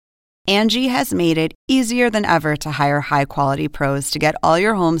Angie has made it easier than ever to hire high-quality pros to get all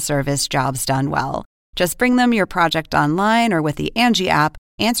your home service jobs done well. Just bring them your project online or with the Angie app,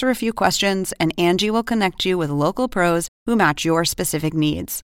 answer a few questions, and Angie will connect you with local pros who match your specific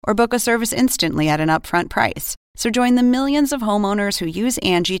needs. Or book a service instantly at an upfront price. So join the millions of homeowners who use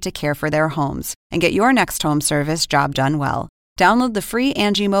Angie to care for their homes and get your next home service job done well. Download the free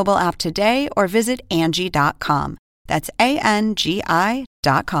Angie mobile app today or visit Angie.com. That's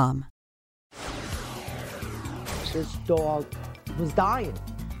ANGI.com. This dog was dying.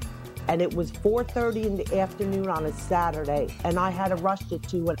 And it was 4:30 in the afternoon on a Saturday, and I had to rush it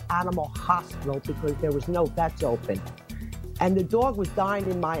to an animal hospital because there was no vets open. And the dog was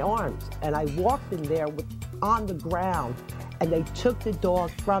dying in my arms, and I walked in there on the ground, and they took the dog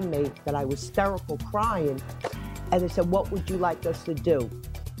from me, that I was hysterical crying, and they said, "What would you like us to do?"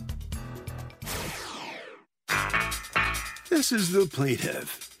 This is the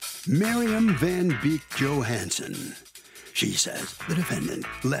plaintiff, Miriam Van Beek Johansson. She says the defendant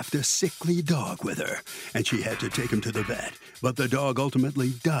left a sickly dog with her, and she had to take him to the vet, but the dog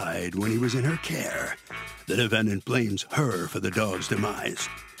ultimately died when he was in her care. The defendant blames her for the dog's demise.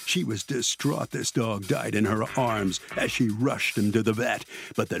 She was distraught this dog died in her arms as she rushed him to the vet,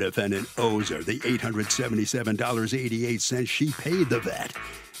 but the defendant owes her the $877.88 she paid the vet,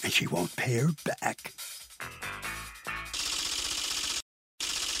 and she won't pay her back.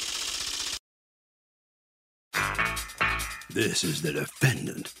 This is the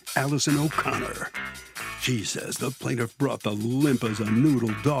defendant, Allison O'Connor. She says the plaintiff brought the limp as a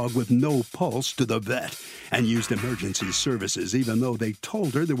noodle dog with no pulse to the vet and used emergency services even though they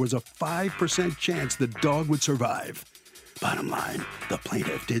told her there was a 5% chance the dog would survive. Bottom line, the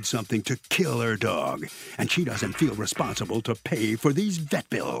plaintiff did something to kill her dog, and she doesn't feel responsible to pay for these vet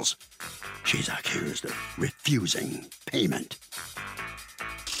bills. She's accused of refusing payment.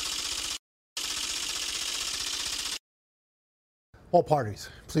 All parties,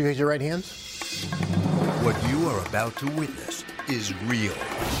 please raise your right hands. What you are about to witness is real.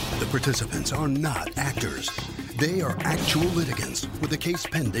 The participants are not actors. They are actual litigants with a case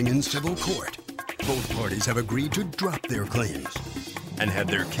pending in civil court. Both parties have agreed to drop their claims and have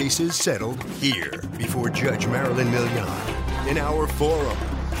their cases settled here before Judge Marilyn Milian in our forum,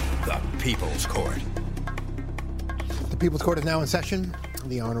 the People's Court. The People's Court is now in session.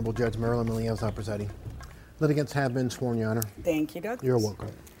 The Honorable Judge Marilyn Milian is now presiding. Litigants have been sworn, Your Honor. Thank you, Douglas. You're welcome.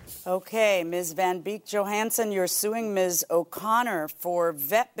 Okay, Ms. Van Beek Johansson, you're suing Ms. O'Connor for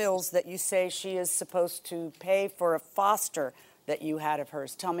vet bills that you say she is supposed to pay for a foster that you had of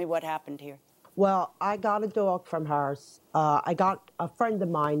hers. Tell me what happened here. Well, I got a dog from her. I got a friend of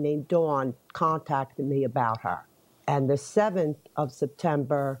mine named Dawn contacted me about her. And the 7th of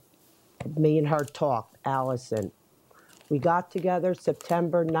September, me and her talked, Allison. We got together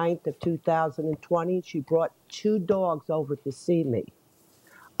September 9th of 2020. She brought 2 dogs over to see me.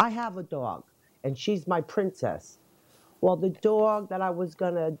 I have a dog, and she's my princess. Well, the dog that I was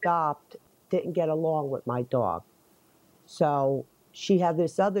going to adopt didn't get along with my dog. So she had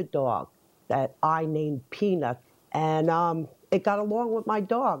this other dog that I named Peanut, and it got along with my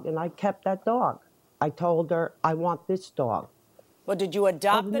dog, and I kept that dog. I told her, I want this dog. Well, did you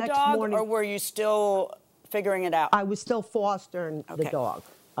adopt the dog, or were you still figuring it out? I was still fostering the dog.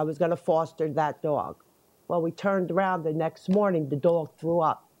 I was going to foster that dog. Well, we turned around the next morning, the dog threw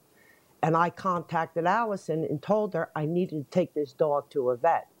up. And I contacted Allison and told her I needed to take this dog to a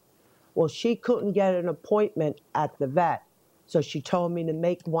vet. Well, she couldn't get an appointment at the vet. So she told me to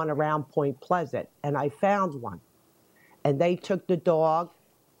make one around Point Pleasant. And I found one. And they took the dog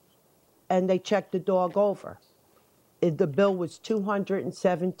and they checked the dog over. The bill was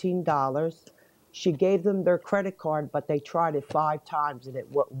 $217. She gave them their credit card, but they tried it 5 times and it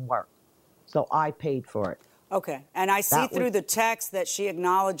wouldn't work. So I paid for it. Okay. And I see through the text that she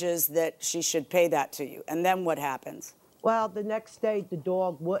acknowledges that she should pay that to you. And then what happens? Well, the next day, the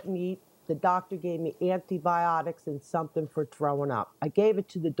dog wouldn't eat. The doctor gave me antibiotics and something for throwing up. I gave it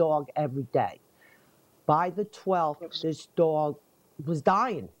to the dog every day. By the 12th, this dog was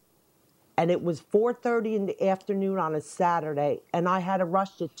dying. And it was 4:30 in the afternoon on a Saturday, and I had to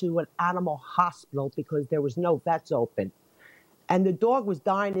rush it to an animal hospital because there was no vets open. And the dog was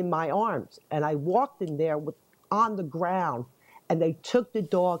dying in my arms. And I walked in there on the ground, and they took the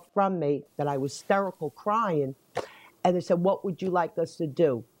dog from me, that I was hysterical crying. And they said, "What would you like us to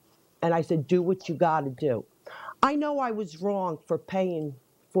do?" And I said, "Do what you got to do." I know I was wrong for paying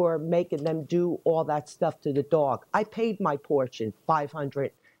for making them do all that stuff to the dog. I paid my portion,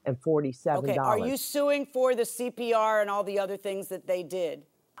 $547. Okay, are you suing for the CPR and all the other things that they did?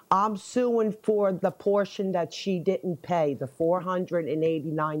 I'm suing for the portion that she didn't pay, the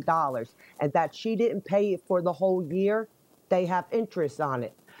 $489, and that she didn't pay it for the whole year. They have interest on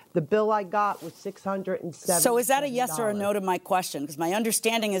it. The bill I got was $670. So is that a yes or a no to my question? Because my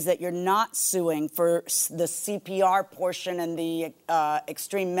understanding is that you're not suing for the CPR portion and the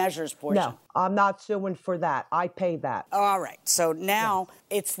extreme measures portion. No, I'm not suing for that. I pay that. All right. So now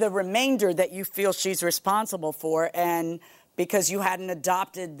it's the remainder that you feel she's responsible for, and because you hadn't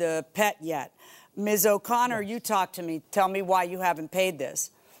adopted the pet yet. Ms. O'Connor, you talk to me. Tell me why you haven't paid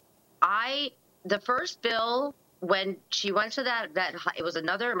this. The first bill, when she went to that vet, it was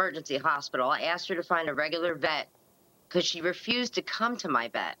another emergency hospital. I asked her to find a regular vet because she refused to come to my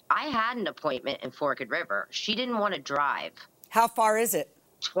vet. I had an appointment in Forked River. She didn't want to drive. How far is it?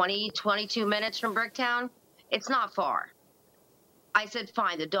 22 minutes from Bricktown. It's not far. I said,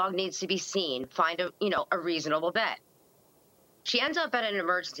 fine, the dog needs to be seen. Find a reasonable vet. She ends up at an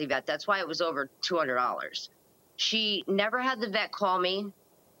emergency vet. That's why it was over $200. She never had the vet call me.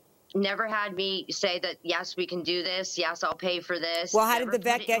 Never had me say that, yes, we can do this. Yes, I'll pay for this. Well, how Never did the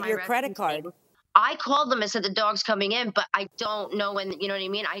vet put it in get my your credit card? name. I called them and said the dog's coming in, but I don't know when, you know what I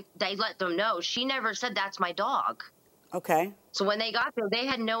mean? They let them know. She never said that's my dog. Okay. So when they got there, they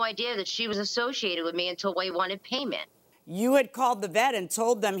had no idea that she was associated with me until they wanted payment. You had called the vet and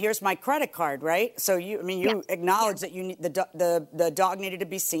told them, here's my credit card, right? So you acknowledged that you need the dog needed to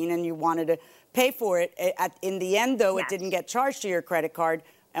be seen and you wanted to pay for it. In the end, though, it didn't get charged to your credit card.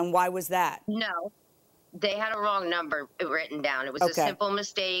 And why was that? No, they had a wrong number written down. It was a simple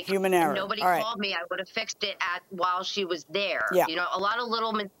mistake. Human error. Nobody called me. I would have fixed it while she was there. Yeah. You know, a lot of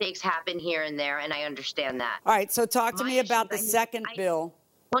little mistakes happen here and there, and I understand that. All right, so talk to me about the second bill.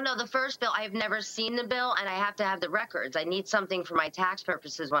 Well, no, the first bill, I've never seen the bill, and I have to have the records. I need something for my tax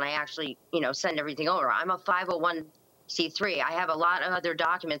purposes when I actually, send everything over. I'm a 501c3. I have a lot of other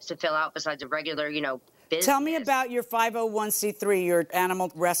documents to fill out besides a regular, business. Tell me about your 501c3, your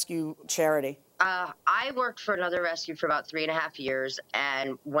animal rescue charity. I worked for another rescue for about 3.5 years,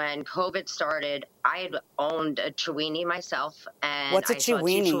 and when COVID started, I had owned a Chiweenie myself, and What's a I saw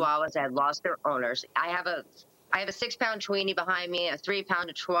Chiweenie? 2 Chihuahuas that had lost their owners. I have a 6-pound Chiweenie behind me, a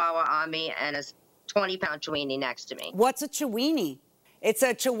 3-pound Chihuahua on me, and a 20-pound Chiweenie next to me. What's a Chiweenie? It's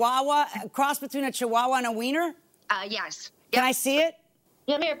a Chihuahua, a cross between a Chihuahua and a wiener? Yes. Can I see it?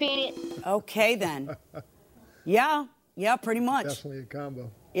 Come here, Petey. Okay, then. Yeah, pretty much. Definitely a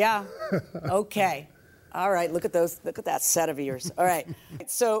combo. Yeah. Okay. All right. Look at those. Look at that set of ears. All right.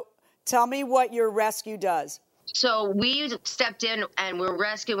 So tell me what your rescue does. So we stepped in and we're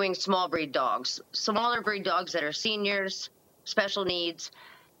rescuing small breed dogs, smaller breed dogs that are seniors, special needs.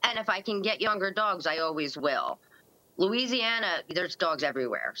 And if I can get younger dogs, I always will. Louisiana, there's dogs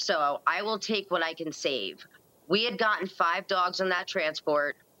everywhere. So I will take what I can save. We had gotten 5 dogs on that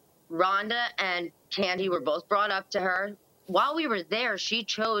transport. Rhonda and Candy were both brought up to her. While we were there, she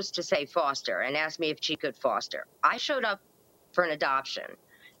chose to say foster and asked me if she could foster. I showed up for an adoption.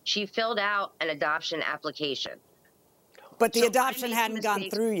 She filled out an adoption application. But the adoption hadn't gone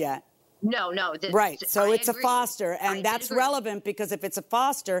through yet. No. Right. So it's a agree. foster, and that's relevant because if it's a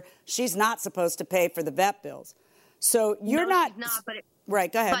foster, she's not supposed to pay for the vet bills. So you're not. She's not, but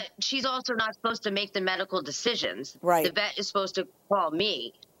right. Go ahead. But she's also not supposed to make the medical decisions. Right. The vet is supposed to call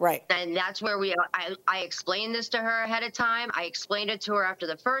me. Right. And that's where I explained this to her ahead of time. I explained it to her after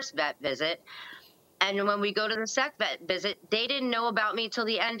the first vet visit. And when we go to the second vet visit, they didn't know about me till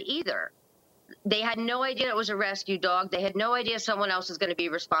the end either. They had no idea it was a rescue dog. They had no idea someone else was going to be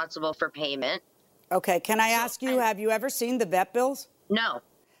responsible for payment. Okay. Can I ask you, have you ever seen the vet bills? No.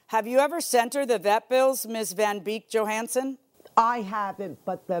 Have you ever sent her the vet bills, Ms. Van Beek Johansson? I haven't,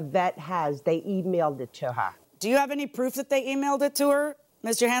 but the vet has. They emailed it to her. Do you have any proof that they emailed it to her,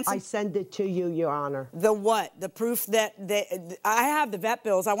 Ms. Johansson? I send it to you, Your Honor. The what? The proof that I have the vet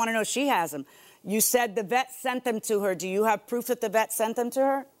bills. I want to know if she has them. You said the vet sent them to her. Do you have proof that the vet sent them to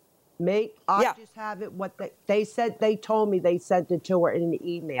her? Me? I just have it. What they said, they told me they sent it to her in an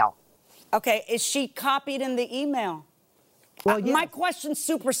email. Okay. Is she copied in the email? Well, yes. My question's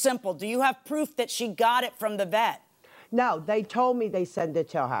super simple. Do you have proof that she got it from the vet? No, they told me they sent it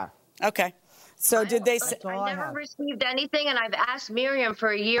to her. Okay. So did they say? I never received anything, and I've asked Miriam for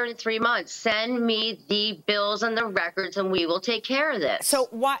 1 year and 3 months, send me the bills and the records, and we will take care of this. So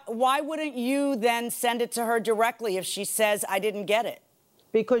why wouldn't you then send it to her directly if she says, I didn't get it?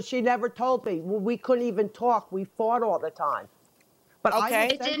 Because she never told me. We couldn't even talk. We fought all the time. But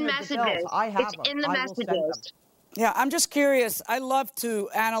okay. It's in messages. I have it's in the messages. Yeah, I'm just curious. I love to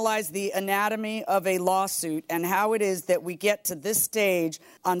analyze the anatomy of a lawsuit and how it is that we get to this stage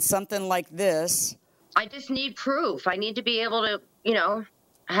on something like this. I just need proof. I need to be able to,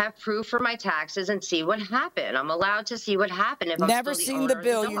 have proof for my taxes and see what happened. I'm allowed to see what happened if I'm Never still seen the the owner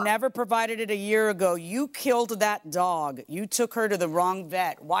bill. of the You dog. never provided it a year ago. You killed that dog. You took her to the wrong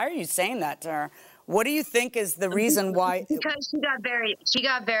vet. Why are you saying that to her? What do you think is the reason why? Because she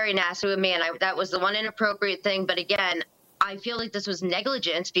got very nasty with me, and that was the one inappropriate thing. But again, I feel like this was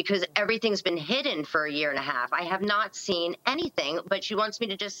negligence because everything's been hidden for a year and a half. I have not seen anything, but she wants me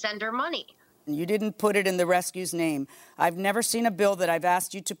to just send her money. You didn't put it in the rescue's name. I've never seen a bill that I've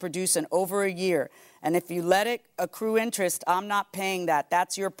asked you to produce in over a year. And if you let it accrue interest, I'm not paying that.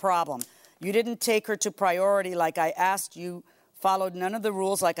 That's your problem. You didn't take her to priority like I asked you, followed none of the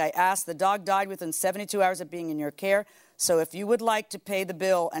rules like I asked. The dog died within 72 hours of being in your care. So if you would like to pay the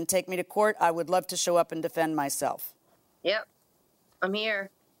bill and take me to court, I would love to show up and defend myself. Yep, I'm here.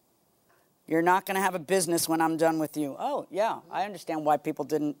 You're not going to have a business when I'm done with you. Oh, yeah, I understand why people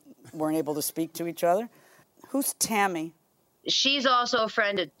weren't able to speak to each other. Who's Tammy? She's also a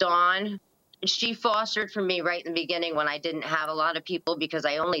friend of Dawn. She fostered for me right in the beginning when I didn't have a lot of people because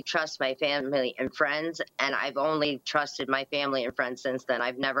I only trust my family and friends, and I've only trusted my family and friends since then.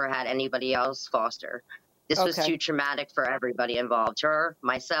 I've never had anybody else foster. This was too traumatic for everybody involved. Her,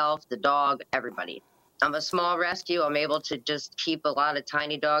 myself, the dog, everybody. I'm a small rescue. I'm able to just keep a lot of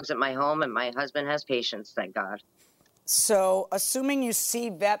tiny dogs at my home, and my husband has patience, thank God. So, assuming you see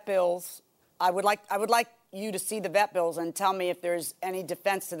vet bills, I would like you to see the vet bills and tell me if there's any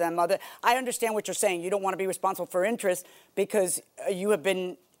defense to them. I understand what you're saying. You don't want to be responsible for interest because you have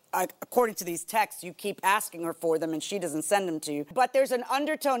been, according to these texts, you keep asking her for them and she doesn't send them to you. But there's an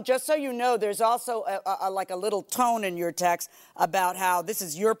undertone, just so you know, there's also like a little tone in your text about how this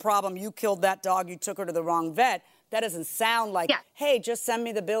is your problem. You killed that dog. You took her to the wrong vet. That doesn't sound like, hey, just send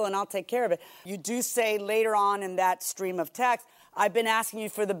me the bill and I'll take care of it. You do say later on in that stream of text, I've been asking you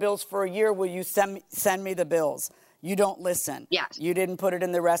for the bills for a year. Will you send me the bills? You don't listen. Yes. You didn't put it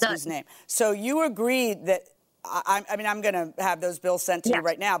in the rescue's name. So you agreed that, I mean, I'm going to have those bills sent to you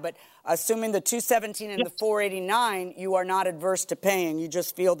right now, but assuming the 217 and the 489, you are not adverse to paying. You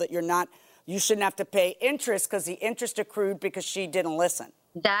just feel that you shouldn't have to pay interest because the interest accrued because she didn't listen.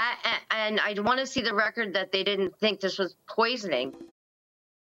 That, and I want to see the record that they didn't think this was poisoning.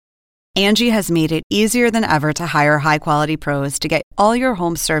 Angie has made it easier than ever to hire high-quality pros to get all your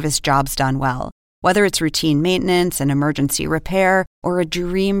home service jobs done well. Whether it's routine maintenance, an emergency repair, or a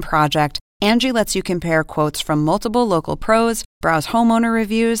dream project, Angie lets you compare quotes from multiple local pros, browse homeowner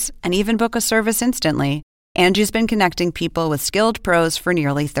reviews, and even book a service instantly. Angie's been connecting people with skilled pros for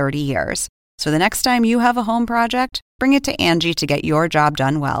nearly 30 years. So the next time you have a home project, bring it to Angie to get your job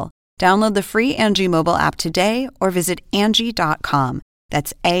done well. Download the free Angie mobile app today or visit Angie.com.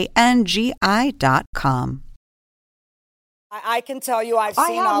 That's ANGI.com. I can tell you I've seen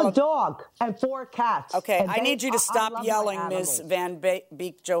I have a dog and 4 cats. Okay, I need you to stop yelling, Ms. Van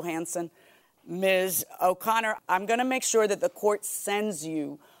Beek Johansson. Ms. O'Connor, I'm going to make sure that the court sends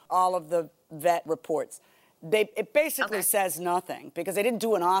you all of the vet reports. It basically says nothing because they didn't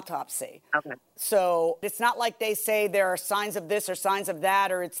do an autopsy. Okay. So it's not like they say there are signs of this or signs of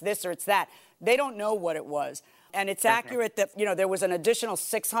that or it's this or it's that. They don't know what it was. And it's accurate that, there was an additional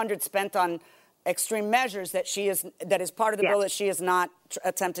 $600 spent on extreme measures that is part of the bill that she is not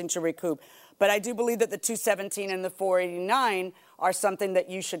attempting to recoup. But I do believe that the 217 and the 489 are something that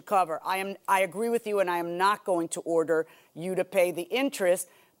you should cover. I agree with you, and I am not going to order you to pay the interest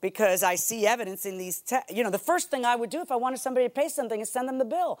because I see evidence in these, the first thing I would do if I wanted somebody to pay something is send them the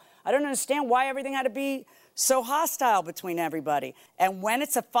bill. I don't understand why everything had to be so hostile between everybody. And when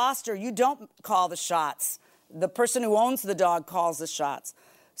it's a foster, you don't call the shots. The person who owns the dog calls the shots.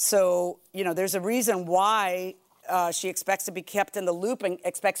 So, there's a reason why she expects to be kept in the loop and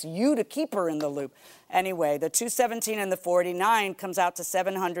expects you to keep her in the loop. Anyway, the 217 and the 489 comes out to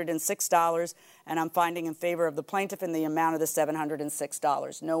 $706, and I'm finding in favor of the plaintiff in the amount of the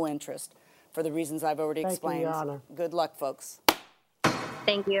 $706. No interest for the reasons I've already explained. Thank you, Your Honor. Good luck, folks.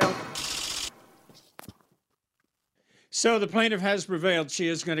 Thank you. So the plaintiff has prevailed. She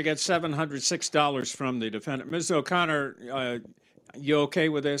is going to get $706 from the defendant. Ms. O'Connor, you okay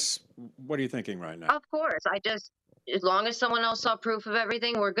with this? What are you thinking right now? Of course. As long as someone else saw proof of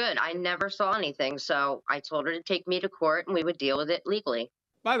everything, we're good. I never saw anything. So I told her to take me to court and we would deal with it legally.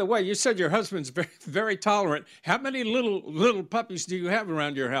 By the way, you said your husband's very, very tolerant. How many little puppies do you have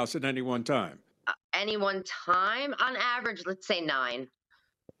around your house at any one time? Any one time? On average, let's say 9.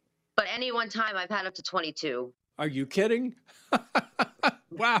 But any one time, I've had up to 22. Are you kidding?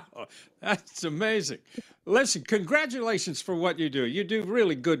 Wow, that's amazing. Listen, congratulations for what you do. You do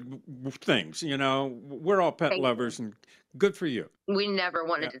really good things. We're all pet lovers, and good for you. We never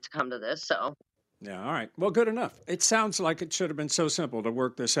wanted it to come to this, so. Yeah, all right. Well, good enough. It sounds like it should have been so simple to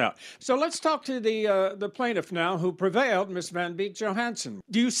work this out. So let's talk to the plaintiff now who prevailed, Miss Van Beek Johansen.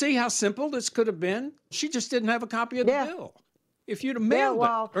 Do you see how simple this could have been? She just didn't have a copy of the bill. If you'd have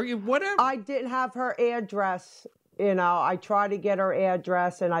mailed it or whatever. I didn't have her address. You know, I tried to get her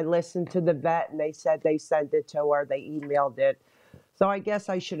address and I listened to the vet and they said they sent it to her. They emailed it. So I guess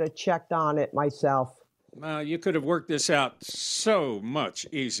I should have checked on it myself. You could have worked this out so much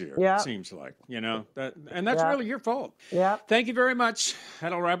easier, it seems like, you know, and that's really your fault. Yeah. Thank you very much.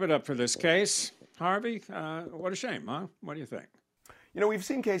 That'll wrap it up for this case. Harvey, what a shame, huh? What do you think? You know, we've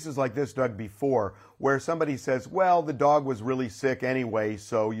seen cases like this, Doug, before, where somebody says, well, the dog was really sick anyway,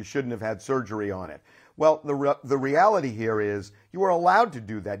 so you shouldn't have had surgery on it. Well, the reality here is you are allowed to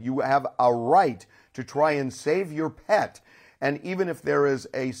do that. You have a right to try and save your pet. And even if there is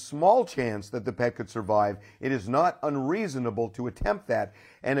a small chance that the pet could survive, it is not unreasonable to attempt that.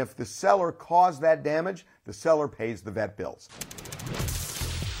 And if the seller caused that damage, the seller pays the vet bills.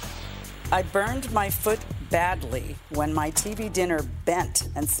 I burned my foot badly when my TV dinner bent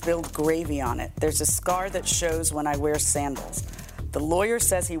and spilled gravy on it. There's a scar that shows when I wear sandals. The lawyer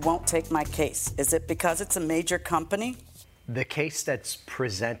says he won't take my case. Is it because it's a major company? The case that's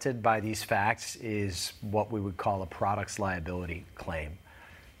presented by these facts is what we would call a products liability claim.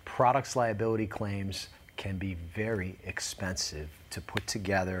 Products liability claims can be very expensive to put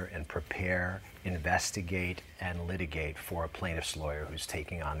together and prepare, investigate, and litigate for a plaintiff's lawyer who's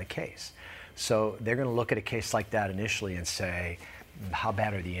taking on the case. So they're going to look at a case like that initially and say, how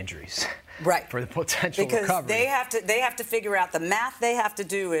bad are the injuries? Right. For the potential because recovery. They have to figure out the math they have to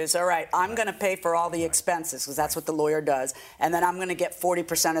do is, all right, I'm going to pay for all the expenses because that's what the lawyer does, and then I'm going to get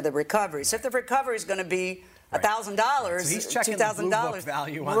 40% of the recovery. So if the recovery is going to be $1,000, so he's checking the Blue Book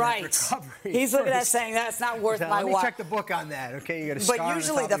value on that recovery. He's looking at saying that's not worth my while. Let me check the book on that. Okay, you got a scar. But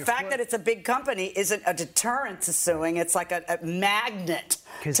usually the fact that it's a big company isn't a deterrent to suing. It's like a magnet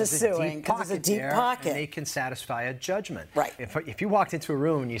to suing because it's a deep pocket. And they can satisfy a judgment. Right. If you walked into a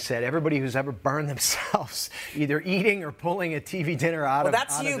room and you said everybody who's ever burned themselves either eating or pulling a TV dinner out of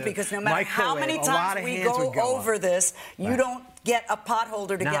that's you because no matter how many times we go over this, you don't get a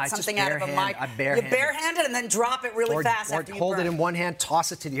potholder to get something out of a mic. You barehanded and then drop it really fast after you hold burn. it in one hand,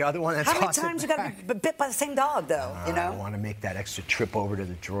 toss it to the other one, and how toss many times it you got to be bit by the same dog, though? You know. I want to make that extra trip over to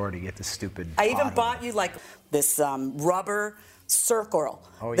the drawer to get the stupid. I even bought you like this rubber circle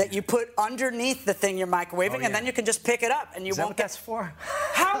that you put underneath the thing you're microwaving, and then you can just pick it up, and you won't get. That's for?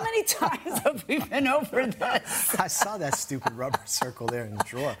 How many times have we been over this? I saw that stupid rubber circle there in the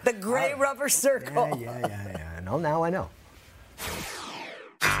drawer. The gray rubber circle. Yeah. No, now I know.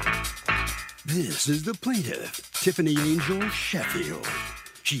 This is the plaintiff, Tiffany Angel Sheffield.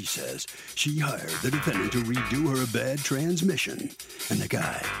 She says she hired the defendant to redo her bad transmission, and the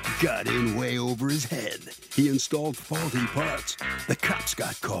guy got in way over his head. He installed faulty parts. The cops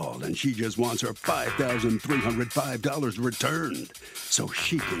got called, and she just wants her $5,305 returned so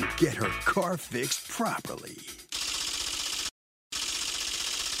she can get her car fixed properly.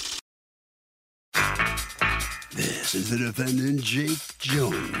 This is the defendant, Jake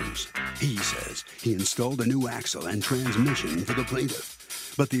Jones. He says he installed a new axle and transmission for the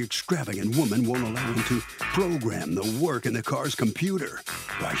plaintiff, but the extravagant woman won't allow him to program the work in the car's computer.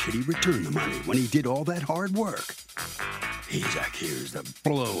 Why should he return the money when he did all that hard work? He's accused of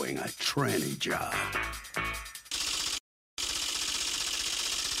blowing a tranny job.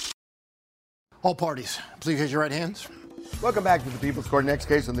 All parties, please raise your right hands. Welcome back to the People's Court. Next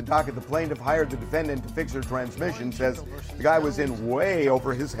case on the docket, the plaintiff hired the defendant to fix her transmission, says the guy was in way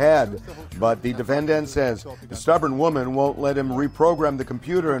over his head. But the defendant says the stubborn woman won't let him reprogram the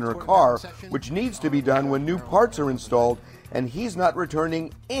computer in her car, which needs to be done when new parts are installed, and he's not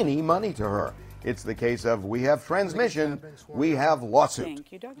returning any money to her. It's the case of we have transmission, we have lawsuit.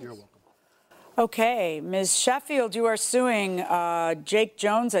 Thank you, Douglas. You're welcome. Okay, Ms. Sheffield, you are suing Jake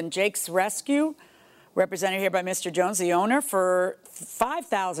Jones and Jake's Rescue, represented here by Mr. Jones, the owner, for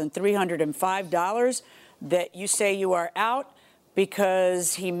 $5,305 that you say you are out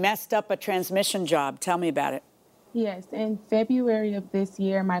because he messed up a transmission job. Tell me about it. Yes, in February of this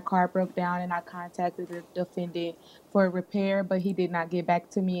year, my car broke down and I contacted the defendant for a repair, but he did not get back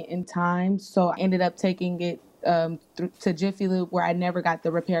to me in time. So I ended up taking it to Jiffy Lube, where I never got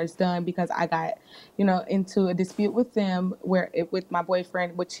the repairs done because I got, into a dispute with them with my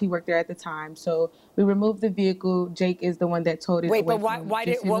boyfriend, which he worked there at the time. So we removed the vehicle. Jake is the one that towed it. Wait, but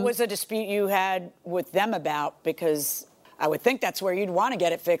what was the dispute you had with them about? Because I would think that's where you'd want to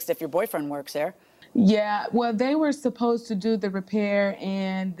get it fixed if your boyfriend works there. Yeah, well, they were supposed to do the repair,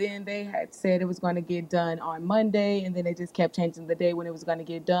 and then they had said it was going to get done on Monday, and then they just kept changing the day when it was going to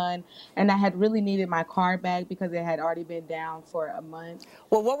get done. And I had really needed my car back because it had already been down for a month.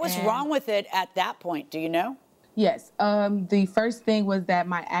 Well, what was wrong with it at that point? Do you know? Yes. The first thing was that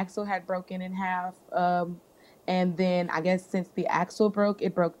my axle had broken in half. And then I guess since the axle broke,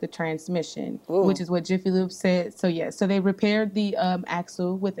 it broke the transmission, which is what Jiffy Lube said. So, yeah, so they repaired the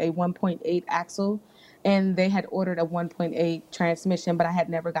axle with a 1.8 axle, and they had ordered a 1.8 transmission, but I had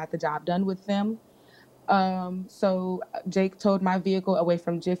never got the job done with them. So Jake towed my vehicle away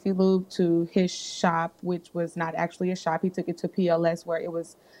from Jiffy Lube to his shop, which was not actually a shop. He took it to PLS where it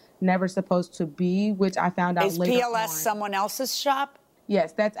was never supposed to be, which I found out later on. Is PLS someone else's shop?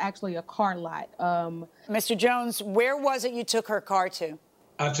 Yes, that's actually a car lot. Mr. Jones, where was it you took her car to?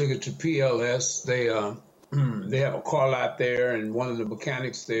 I took it to PLS. They have a car lot there, and one of the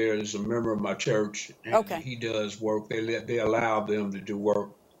mechanics there is a member of my church. And he does work. They allow them to do work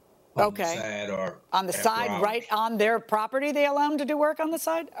on the side or on the side, hours. Right on their property. They allow them to do work on the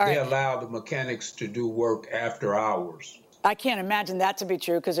side. They allow the mechanics to do work after hours. I can't imagine that to be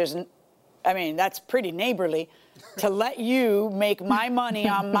true because that's pretty neighborly. To let you make my money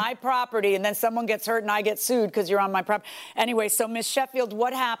on my property and then someone gets hurt and I get sued because you're on my property. Anyway, so Ms. Sheffield,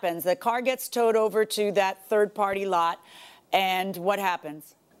 what happens? The car gets towed over to that third-party lot, and what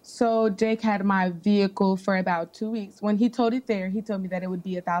happens? So Jake had my vehicle for about 2 weeks. When he towed it there, he told me that it would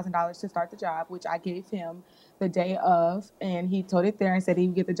be $1,000 to start the job, which I gave him the day of, and he towed it there and said he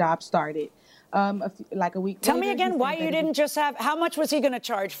would get the job started. Like a week Tell later, me again why you didn't just have, how much was he going to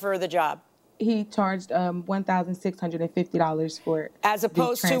charge for the job? He charged $1,650 for it. As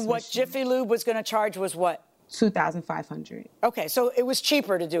opposed to what Jiffy Lube was going to charge was what? $2,500. Okay, so it was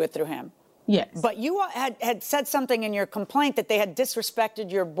cheaper to do it through him. Yes. But you had said something in your complaint that they had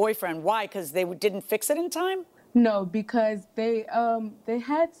disrespected your boyfriend. Why? Because they didn't fix it in time? No, because they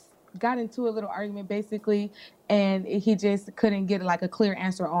had got into a little argument basically, and he just couldn't get like a clear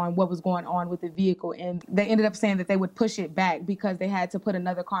answer on what was going on with the vehicle. And they ended up saying that they would push it back because they had to put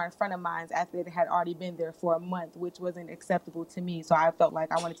another car in front of mine after it had already been there for a month, which wasn't acceptable to me. So I felt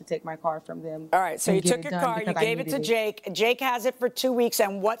like I wanted to take my car from them. All right, so you took your car, you gave it to Jake. Jake has it for 2 weeks,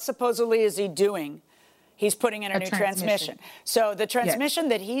 and what supposedly is he doing? He's putting in a new transmission. So the transmission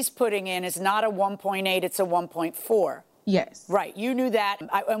that he's putting in is not a 1.8, it's a 1.4. Yes. Right. You knew that.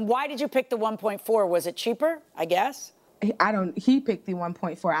 And why did you pick the 1.4? Was it cheaper, I guess? He picked the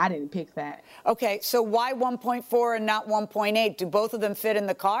 1.4. I didn't pick that. Okay. So why 1.4 and not 1.8? Do both of them fit in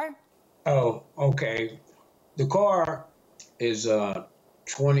the car? Oh, okay. The car is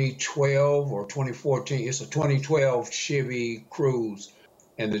 2012 or 2014. It's a 2012 Chevy Cruze.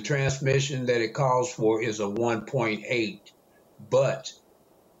 And the transmission that it calls for is a 1.8. But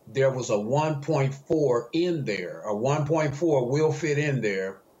there was a 1.4 in there. A 1.4 will fit in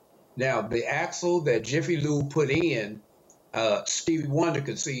there. Now, the axle that Jiffy Lube put in, Stevie Wonder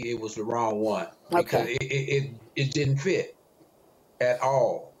could see it was the wrong one. Because it didn't fit at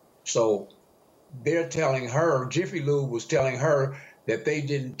all. So they're telling her, Jiffy Lube was telling her that they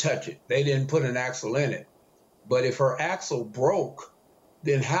didn't touch it. They didn't put an axle in it. But if her axle broke,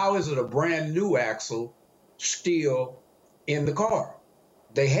 then how is it a brand new axle still in the car?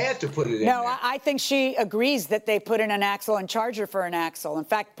 They had to put it in No, there. I think she agrees that they put in an axle and charge her for an axle. In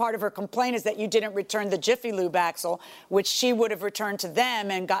fact, part of her complaint is that you didn't return the Jiffy Lube axle, which she would have returned to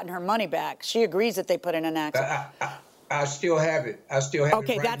them and gotten her money back. She agrees that they put in an axle. I still have it. I still have it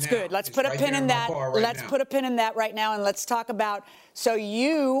Okay, right that's now. good. Let's put a pin in that. Let's put a pin in that right now, and let's talk about, so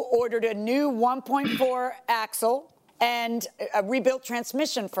you ordered a new 1.4 axle and a rebuilt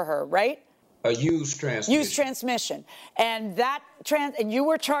transmission for her, right? A used transmission. Used transmission. And that and you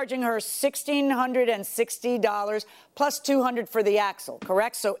were charging her $1,660 plus $200 for the axle,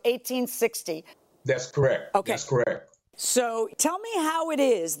 correct? So $1,860. That's correct. Okay. That's correct. So tell me how it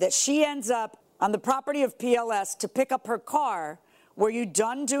is that she ends up on the property of PLS to pick up her car. Were you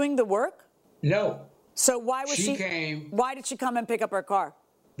done doing the work? No. So why was why did she come and pick up her car?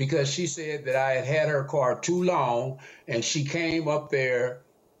 Because she said that I had her car too long, and she came up there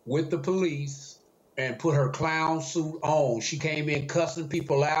with the police and put her clown suit on. She came in cussing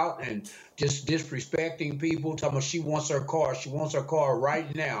people out and just disrespecting people, talking about she wants her car. She wants her car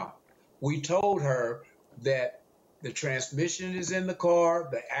right now. We told her that the transmission is in the car,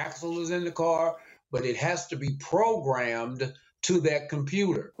 the axle is in the car, but it has to be programmed to that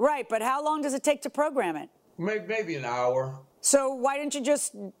computer. Right, but how long does it take to program it? Maybe an hour. So why didn't you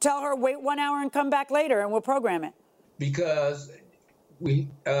just tell her, wait 1 hour and come back later and we'll program it? Because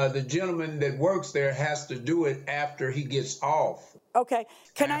The gentleman that works there has to do it after he gets off. Okay.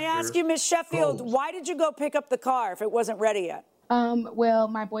 Can I ask you, Ms. Sheffield, why did you go pick up the car if it wasn't ready yet? Well,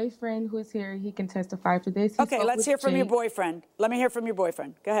 my boyfriend who's here, he can testify for this. Okay, let's hear from your boyfriend. Let me hear from your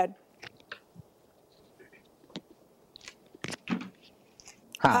boyfriend. Go ahead.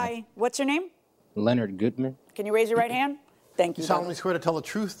 Hi. What's your name? Leonard Goodman. Can you raise your right hand? Thank you. You solemnly swear to tell the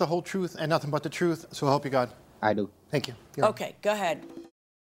truth, the whole truth, and nothing but the truth, so help you God. I do. Thank you. Okay, go ahead.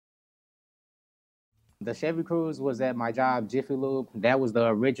 The Chevy Cruze was at my job, Jiffy Lube. That was the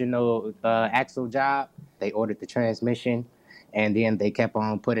original axle job. They ordered the transmission, and then they kept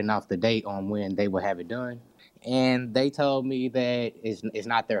on putting off the date on when they would have it done. And they told me that it's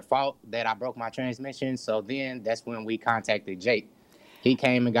not their fault that I broke my transmission, so then that's when we contacted Jake. He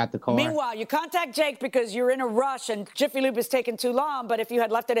came and got the car. Meanwhile, you contact Jake because you're in a rush and Jiffy Lube is taking too long, but if you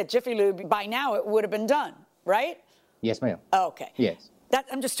had left it at Jiffy Lube, by now it would have been done, right? Yes, ma'am. Okay. Yes.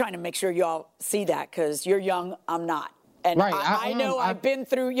 I'm just trying to make sure y'all see that because you're young, I'm not. And right. I know I've been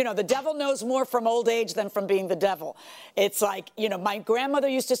through, the devil knows more from old age than from being the devil. It's like, my grandmother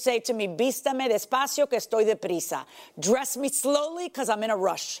used to say to me, vístame despacio que estoy deprisa. Dress me slowly because I'm in a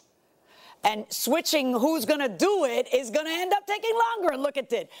rush. And switching who's going to do it is going to end up taking longer. And look, it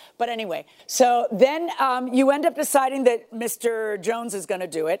did. But anyway, so then you end up deciding that Mr. Jones is going to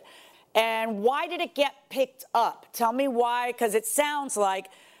do it. And why did it get picked up? Tell me why, because it sounds like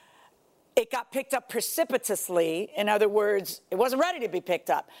it got picked up precipitously. In other words, it wasn't ready to be picked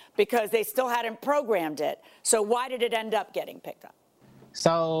up because they still hadn't programmed it. So why did it end up getting picked up?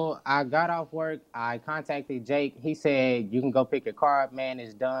 So I got off work. I contacted Jake. He said, you can go pick your car up, man.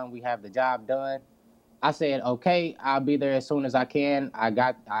 It's done. We have the job done. I said, okay, I'll be there as soon as I can.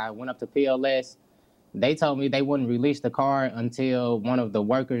 I went up to PLS. They told me they wouldn't release the car until one of the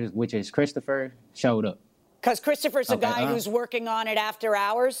workers, which is Christopher, showed up. Because Christopher's a guy who's working on it after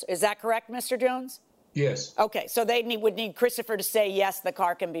hours. Is that correct, Mr. Jones? Yes. Okay, so they would need Christopher to say, yes, the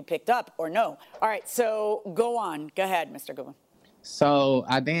car can be picked up, or no. All right, so go on. Go ahead, Mr. Goodwin. So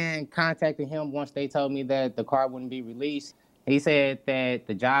I then contacted him once they told me that the car wouldn't be released. He said that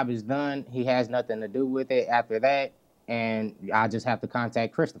the job is done. He has nothing to do with it after that, and I just have to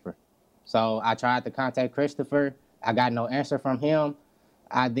contact Christopher. So I tried to contact Christopher. I got no answer from him.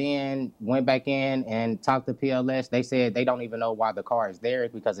 I then went back in and talked to PLS. They said they don't even know why the car is there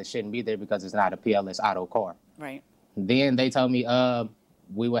because it shouldn't be there because it's not a PLS auto car. Right. Then they told me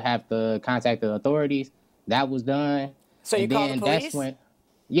we would have to contact the authorities. That was done. So you called the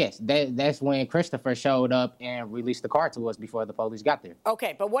police? That's when Christopher showed up and released the car to us before the police got there.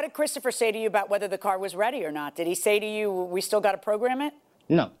 Okay, but what did Christopher say to you about whether the car was ready or not? Did he say to you, we still got to program it?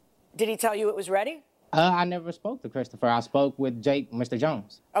 No. Did he tell you it was ready? I never spoke to Christopher. I spoke with Jake, Mr.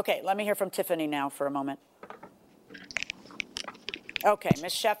 Jones. Okay, let me hear from Tiffany now for a moment. Okay,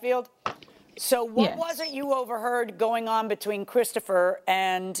 Ms. Sheffield. So what was it you overheard going on between Christopher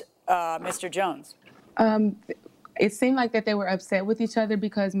and Mr. Jones? It seemed like that they were upset with each other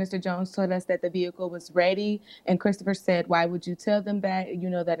because Mr. Jones told us that the vehicle was ready, and Christopher said, why would you tell them that? You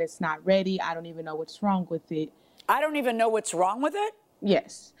know that it's not ready. I don't even know what's wrong with it. I don't even know what's wrong with it?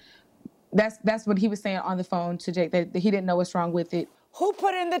 Yes. That's what he was saying on the phone to Jake, that he didn't know what's wrong with it. Who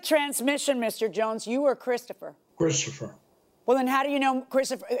put in the transmission, Mr. Jones, you or Christopher? Christopher. Well, then how do you know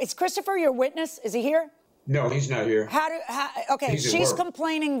Christopher? Is Christopher your witness? Is he here? No, he's not here. Okay, she's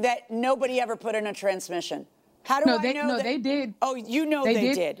complaining that nobody ever put in a transmission. How do I know that? They did. Oh, you know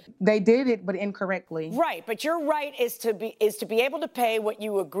they did. They did it, but incorrectly. Right, but your right is to be able to pay what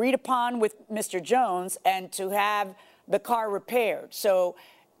you agreed upon with Mr. Jones and to have the car repaired. So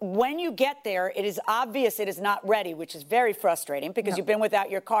when you get there, it is obvious it is not ready, which is very frustrating because you've been without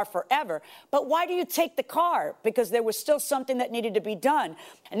your car forever. But why do you take the car? Because there was still something that needed to be done.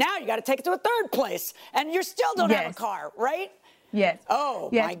 And now you got to take it to a third place, and you still don't have a car, right? Yes. Oh,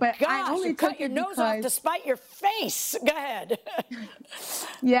 yes, my gosh. You cut your nose off to spite your face. Go ahead.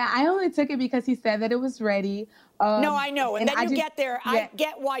 Yeah, I only took it because he said that it was ready. No, I know. And then you get there. I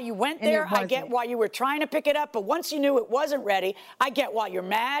get why you went there. I get why you were trying to pick it up. But once you knew it wasn't ready, I get why you're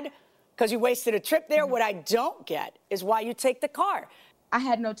mad because you wasted a trip there. What I don't get is why you take the car. I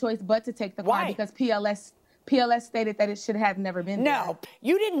had no choice but to take the car because PLS stated that it should have never been there. No,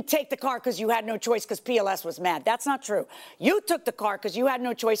 you didn't take the car because you had no choice because PLS was mad. That's not true. You took the car because you had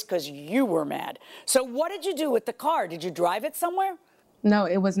no choice because you were mad. So what did you do with the car? Did you drive it somewhere? No,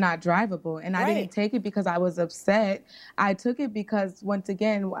 it was not drivable. And I Right. didn't take it because I was upset. I took it because, once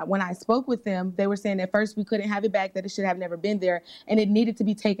again, when I spoke with them, they were saying at first we couldn't have it back, that it should have never been there, and it needed to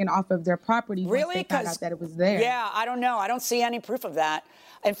be taken off of their property once Really? they found out that it was there. Yeah, I don't know. I don't see any proof of that.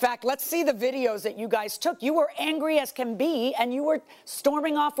 In fact, let's see the videos that you guys took. You were angry as can be, and you were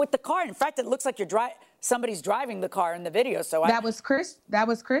storming off with the car. In fact, it looks like somebody's driving the car in the video. So That was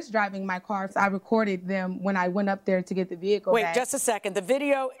Chris driving my car. I recorded them when I went up there to get the vehicle Wait, back. just a second. The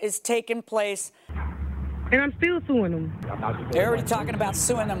video is taking place. And I'm still suing them. They're already talking about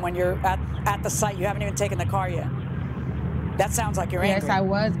suing them when you're at the site. You haven't even taken the car yet. That sounds like you're angry. Yes, I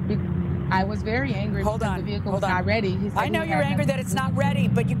was. I was very angry because the vehicle was not ready. He said I know he you're had angry nothing that it's not ready,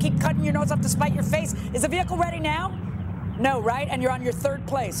 but you keep cutting your nose off to spite your face. Is the vehicle ready now? No, right? And you're on your third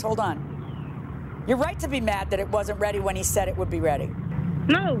place. Hold on. You're right to be mad that it wasn't ready when he said it would be ready.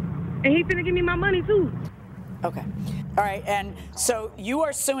 No, and he finna give me my money too. Okay. All right. And so you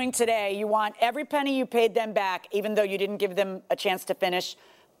are suing today. You want every penny you paid them back, even though you didn't give them a chance to finish,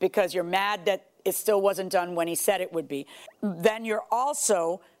 because you're mad that it still wasn't done when he said it would be. Then you're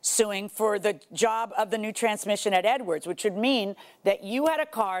also suing for the job of the new transmission at Edwards, which would mean that you had a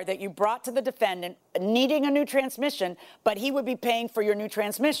car that you brought to the defendant needing a new transmission, but he would be paying for your new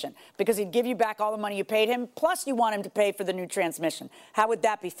transmission because he'd give you back all the money you paid him, plus you want him to pay for the new transmission. How would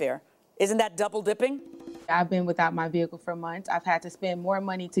that be fair? Isn't that double dipping? I've been without my vehicle for months. I've had to spend more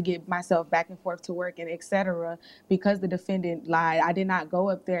money to get myself back and forth to work and et cetera because the defendant lied. I did not go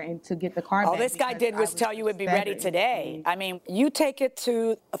up there and to get the car back. All this guy did was tell you it would be ready today. I mean, you take it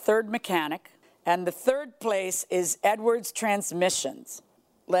to a third mechanic, and the third place is Edwards Transmissions.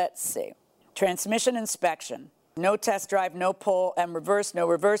 Let's see. Transmission inspection. No test drive, no pull and reverse, no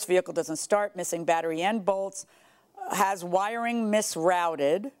reverse. Vehicle doesn't start, missing battery end bolts, has wiring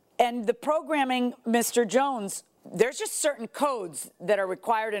misrouted. And the programming, Mr. Jones, there's just certain codes that are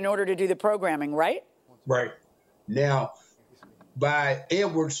required in order to do the programming, right? Right. Now, by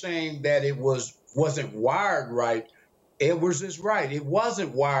Edwards saying that it wasn't wired right, Edwards is right. It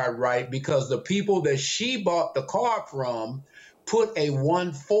wasn't wired right because the people that she bought the car from put a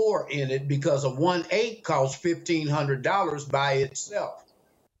 1.4 in it because a 1.8 costs $1,500 by itself.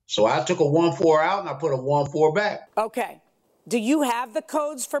 So I took a 1.4 out and I put a 1.4 back. Okay. Do you have the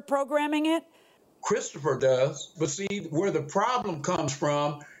codes for programming it? Christopher does. But see, where the problem comes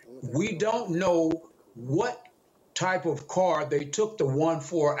from, we don't know what type of car they took the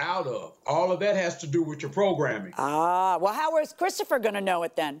 1.4 out of. All of that has to do with your programming. Ah, well, how is Christopher going to know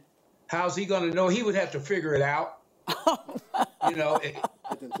it then? How's he going to know? He would have to figure it out. You know.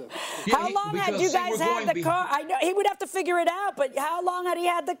 How long had you guys had the car? I know he would have to figure it out, but how long had he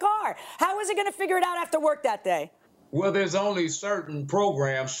had the car? How was he going to figure it out after work that day? Well, there's only certain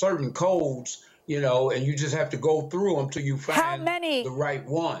programs, certain codes, you know, and you just have to go through them till you find the right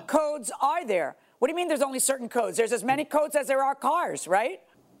one. Codes are there? What do you mean there's only certain codes? There's as many codes as there are cars, right?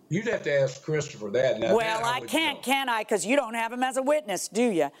 You'd have to ask Christopher that. Now, well, I can't, can I? Because you don't have him as a witness, do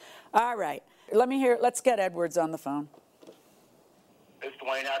you? All right. Let's get Edwards on the phone. This is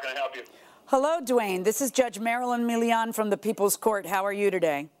Dwayne. How can I help you? Hello, Dwayne. This is Judge Marilyn Milian from the People's Court. How are you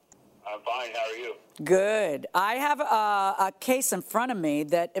today? I'm fine. How are you? Good. I have a case in front of me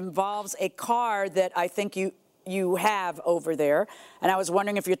that involves a car that I think you have over there, and I was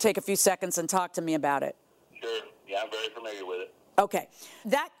wondering if you'd take a few seconds and talk to me about it. Sure. Yeah, I'm very familiar with it. Okay.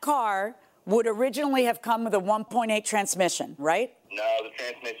 That car would originally have come with a 1.8 transmission, right? No, the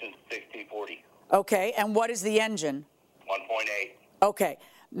transmission's 6040. Okay. And what is the engine? 1.8. Okay.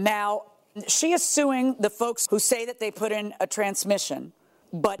 Now, she is suing the folks who say that they put in a transmission,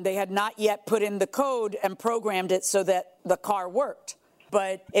 but they had not yet put in the code and programmed it so that the car worked.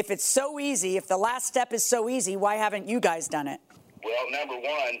 But if it's so easy, if the last step is so easy, why haven't you guys done it? Well, number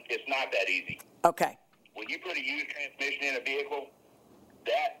one, it's not that easy. Okay. When you put a used transmission in a vehicle,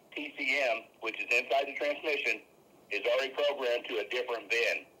 that TCM, which is inside the transmission, is already programmed to a different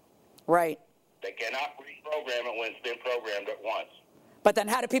VIN. Right. They cannot reprogram it when it's been programmed at once. But then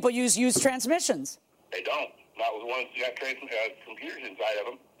how do people use used transmissions? They don't. Not with ones that got computers inside of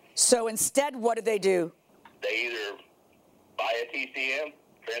them. So instead, what do? They either buy a TCM,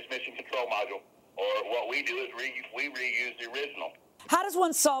 transmission control module, or what we do is we reuse the original. How does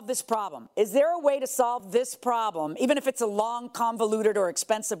one solve this problem? Is there a way to solve this problem, even if it's a long, convoluted, or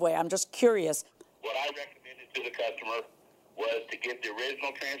expensive way? I'm just curious. What I recommended to the customer was to get the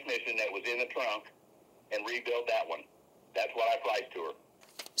original transmission that was in the trunk and rebuild that one. That's what I priced to her.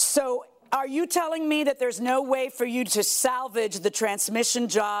 So are you telling me that there's no way for you to salvage the transmission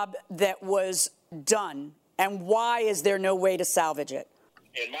job that was done? And why is there no way to salvage it?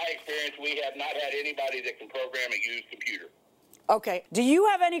 In my experience, we have not had anybody that can program a used computer. Okay. Do you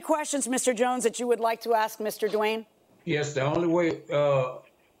have any questions, Mr. Jones, that you would like to ask Mr. Dwayne? Yes, the only way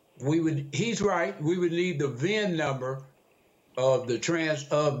he's right. We would need the VIN number of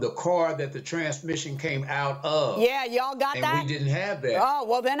the car that the transmission came out of. Yeah, y'all got that? And we didn't have that. Oh,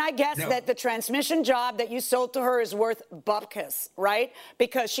 well, then I guess that the transmission job that you sold to her is worth bupkis, right?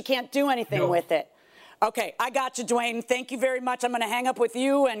 Because she can't do anything with it. Okay, I got you, Dwayne. Thank you very much. I'm going to hang up with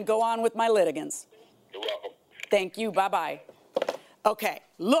you and go on with my litigants. You're welcome. Thank you. Bye-bye. Okay,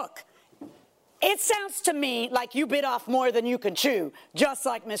 look. It sounds to me like you bit off more than you can chew, just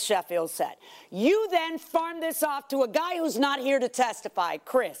like Ms. Sheffield said. You then farmed this off to a guy who's not here to testify,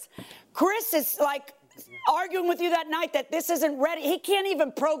 Chris. Chris is like arguing with you that night that this isn't ready. He can't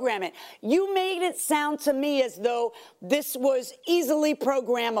even program it. You made it sound to me as though this was easily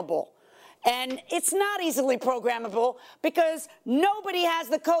programmable. And it's not easily programmable because nobody has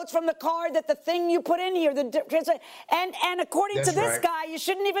the codes from the card that the thing you put in here. And according to this guy, you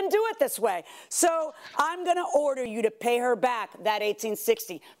shouldn't even do it this way. So I'm going to order you to pay her back that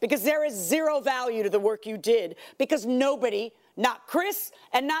 $1,860 because there is zero value to the work you did because nobody, not Chris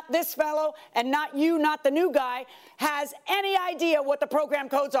and not this fellow and not you, not the new guy, has any idea what the program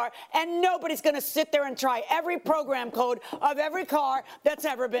codes are. And nobody's going to sit there and try every program code of every car that's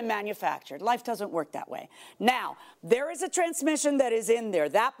ever been manufactured. Life doesn't work that way. Now, there is a transmission that is in there.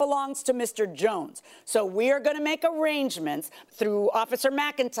 That belongs to Mr. Jones. So we are going to make arrangements through Officer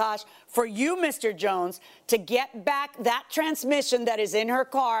McIntosh for you, Mr. Jones, to get back that transmission that is in her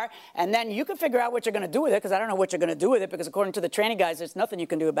car. And then you can figure out what you're going to do with it because I don't know what you're going to do with it because according to the training guys, there's nothing you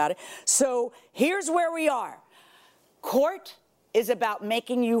can do about it. So here's where we are. Court is about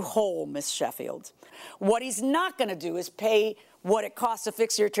making you whole, Miss Sheffield. What he's not going to do is pay what it costs to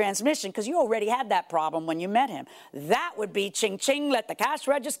fix your transmission because you already had that problem when you met him. That would be ching ching, let the cash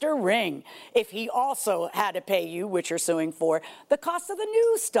register ring. If he also had to pay you, which you're suing for, the cost of the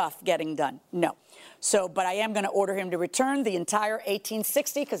new stuff getting done. No. So, but I am going to order him to return the entire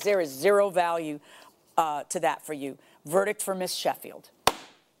 $1,860 because there is zero value to that for you. Verdict for Miss Sheffield.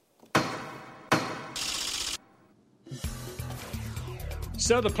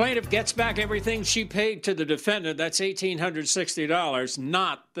 So the plaintiff gets back everything she paid to the defendant. That's $1,860,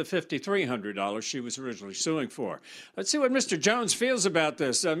 not the $5,300 she was originally suing for. Let's see what Mr. Jones feels about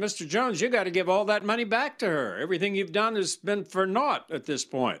this. Mr. Jones, you got to give all that money back to her. Everything you've done has been for naught at this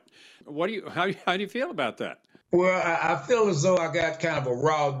point. How do you feel about that? Well, I feel as though I got kind of a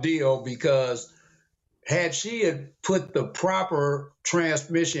raw deal because had she had put the proper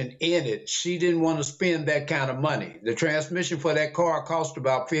transmission in it, she didn't want to spend that kind of money. The transmission for that car cost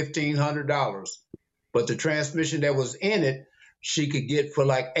about $1,500, but the transmission that was in it, she could get for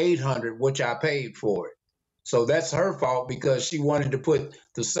like $800, which I paid for it. So that's her fault because she wanted to put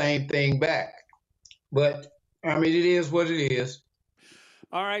the same thing back. But I mean, it is what it is.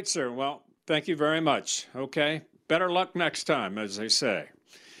 All right, sir. Well, thank you very much. Okay. Better luck next time, as they say.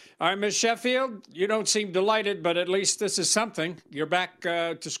 All right, Ms. Sheffield, you don't seem delighted, but at least this is something. You're back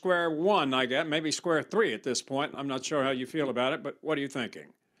to square one, I guess, maybe square three at this point. I'm not sure how you feel about it, but what are you thinking?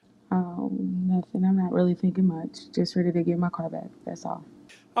 Nothing. I'm not really thinking much. Just ready to get my car back. That's all.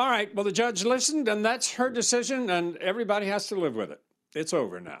 All right. Well, the judge listened, and that's her decision, and everybody has to live with it. It's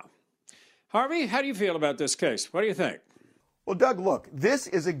over now. Harvey, how do you feel about this case? What do you think? Well, Doug, look, this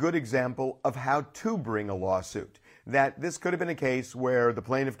is a good example of how to bring a lawsuit. That this could have been a case where the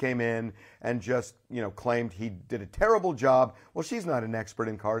plaintiff came in and just, claimed he did a terrible job. Well, she's not an expert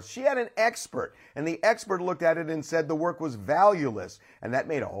in cars. She had an expert, and the expert looked at it and said the work was valueless, and that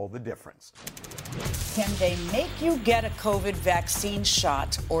made all the difference. Can they make you get a COVID vaccine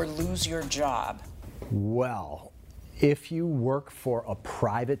shot or lose your job? Well, if you work for a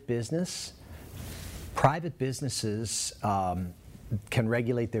private business, private businesses can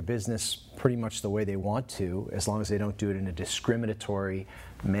regulate their business pretty much the way they want to, as long as they don't do it in a discriminatory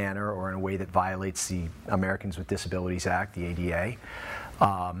manner or in a way that violates the Americans with Disabilities Act, the ADA.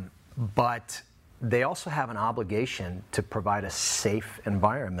 But they also have an obligation to provide a safe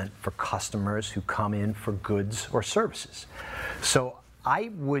environment for customers who come in for goods or services. So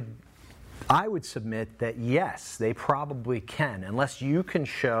I would submit that yes, they probably can, unless you can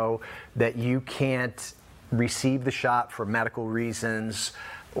show that you can't receive the shot for medical reasons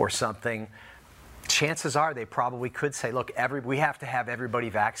or something. Chances are they probably could say, look, we have to have everybody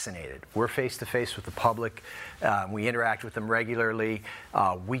vaccinated. We're face to face with the public. We interact with them regularly.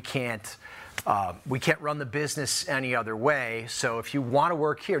 We can't run the business any other way. So if you want to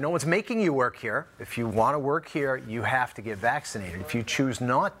work here, no one's making you work here. If you want to work here, you have to get vaccinated. If you choose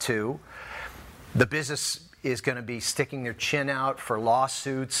not to, the business is going to be sticking their chin out for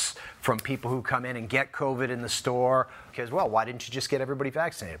lawsuits from people who come in and get COVID in the store. Because, well, why didn't you just get everybody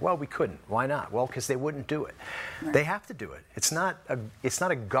vaccinated? Well, we couldn't. Why not? Well, because they wouldn't do it. Right. They have to do it. It's not a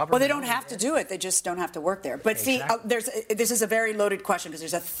government. Well, they don't have to do it. They just don't have to work there. But exactly. See, this is a very loaded question because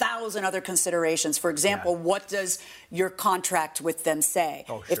there's 1,000 other considerations. For example, what does your contract with them say?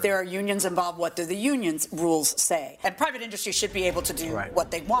 Oh, sure. If there are unions involved, what do the unions rules say? And private industry should be able to do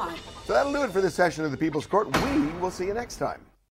what they want. So that'll do it for this session of the People's Court. We will see you next time.